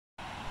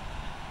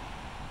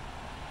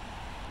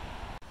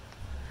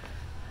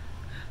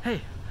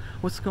Hey,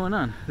 what's going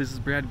on? This is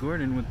Brad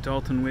Gordon with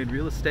Dalton Wade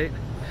Real Estate.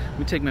 Let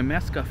me take my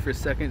mask off for a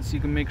second so you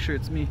can make sure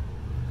it's me.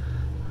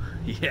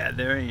 Yeah,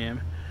 there I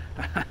am.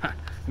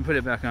 And put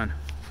it back on.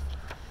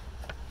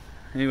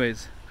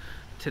 Anyways,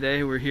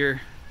 today we're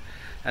here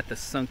at the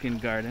Sunken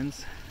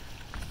Gardens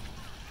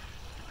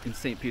in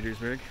St.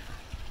 Petersburg.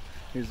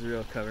 Here's the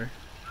real cover.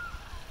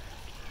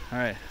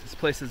 Alright, this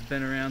place has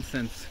been around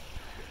since,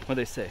 what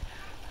they say,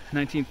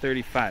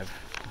 1935.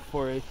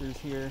 4 acres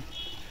here,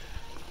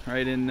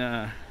 right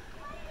in,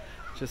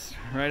 just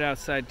right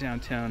outside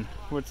downtown.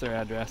 What's their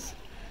address?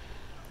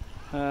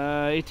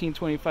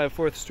 1825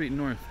 4th Street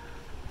North.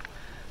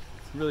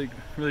 It's a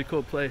really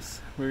cool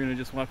place. We're gonna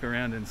just walk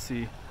around and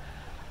see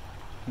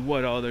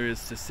what all there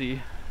is to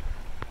see.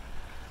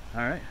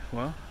 Alright,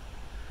 well,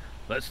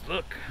 let's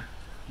look.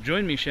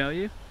 Join me, shall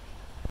you?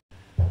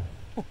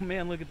 Oh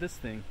man, look at this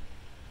thing.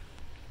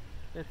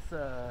 It's,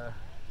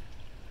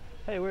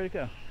 hey, where'd it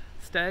go?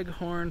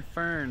 Staghorn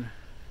fern.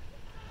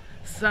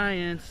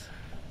 Science.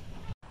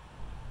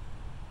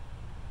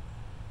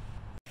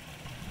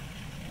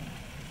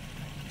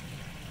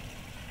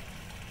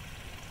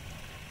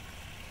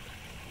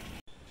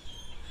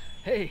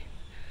 Hey,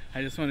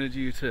 I just wanted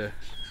you to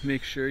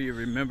make sure you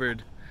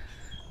remembered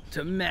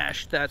to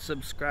mash that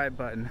subscribe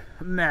button.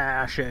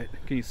 Mash it.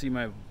 Can you see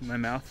my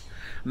mouth?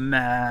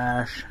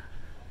 Mash.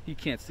 You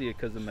can't see it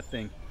because of my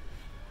thing.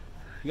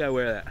 You gotta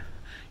wear that.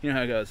 You know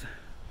how it goes.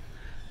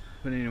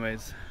 But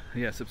anyways,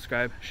 yeah,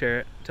 subscribe, share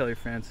it, tell your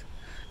friends.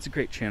 It's a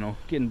great channel,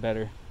 getting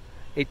better.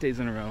 8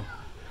 days in a row.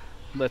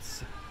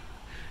 Let's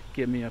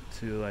get me up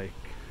to like,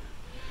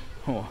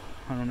 oh,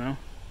 I don't know.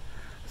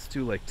 Let's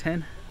do like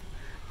 10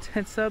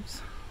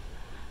 subs.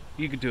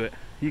 You can do it.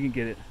 You can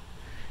get it.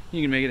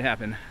 You can make it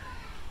happen.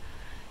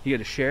 You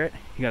gotta share it.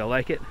 You gotta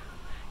like it,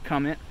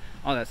 comment,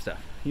 all that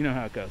stuff. You know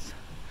how it goes.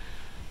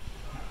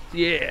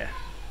 Yeah.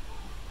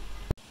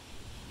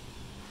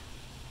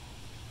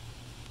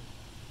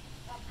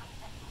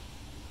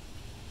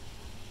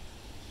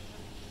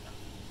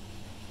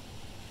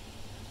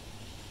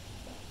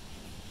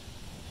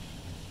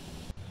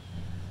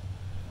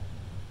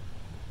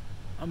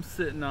 I'm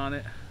sitting on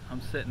it. I'm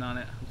sitting on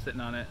it. I'm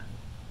sitting on it.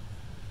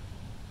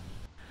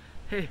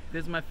 Hey,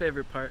 this is my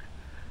favorite part.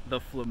 The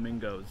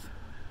flamingos.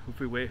 If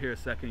we wait here a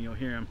second, you'll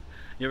hear them.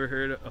 You ever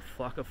heard a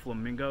flock of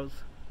flamingos?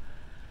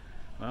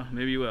 Well,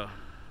 maybe you will.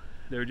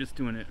 They were just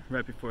doing it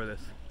right before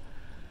this.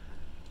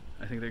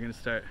 I think they're gonna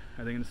start.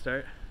 Are they gonna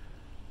start?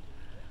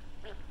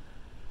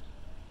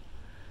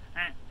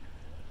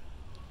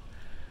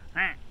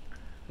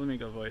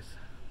 Flamingo voice.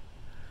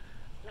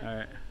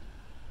 Alright.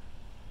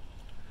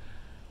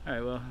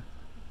 Alright, well,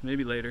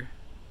 maybe later.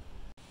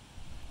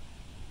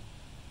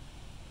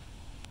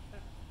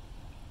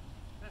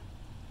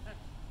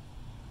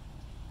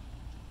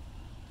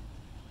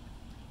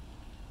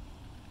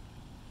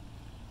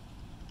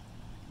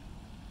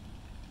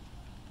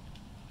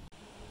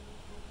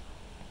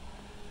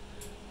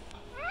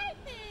 Hi,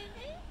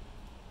 baby.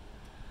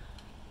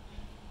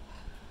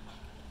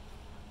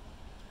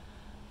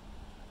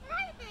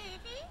 Hi,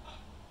 baby.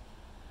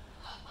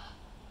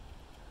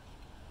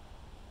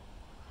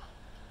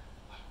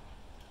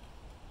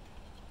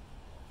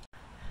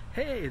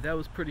 Hey, that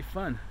was pretty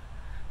fun.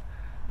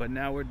 But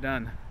now we're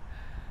done.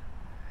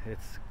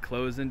 It's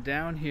closing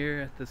down here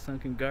at the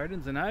Sunken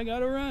Gardens and I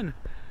gotta run.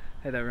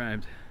 Hey, that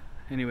rhymed.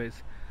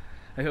 Anyways,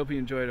 I hope you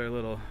enjoyed our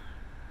little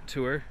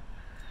tour.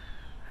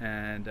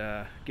 And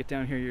get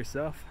down here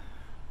yourself.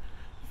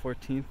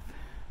 14th,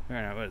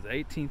 or no, what is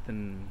it, 18th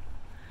and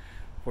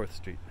 4th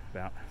Street,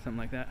 about, something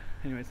like that.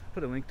 Anyways, I'll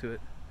put a link to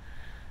it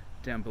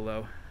down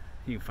below.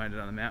 You can find it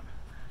on the map.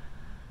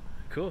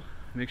 Cool.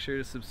 Make sure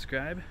to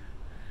subscribe.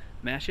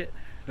 Mash it.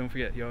 Don't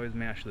forget, you always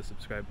mash the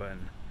subscribe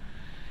button.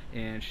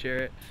 And share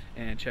it,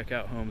 and check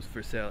out homes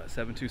for sale at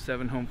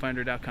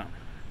 727homefinder.com.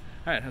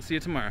 Alright, I'll see you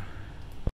tomorrow.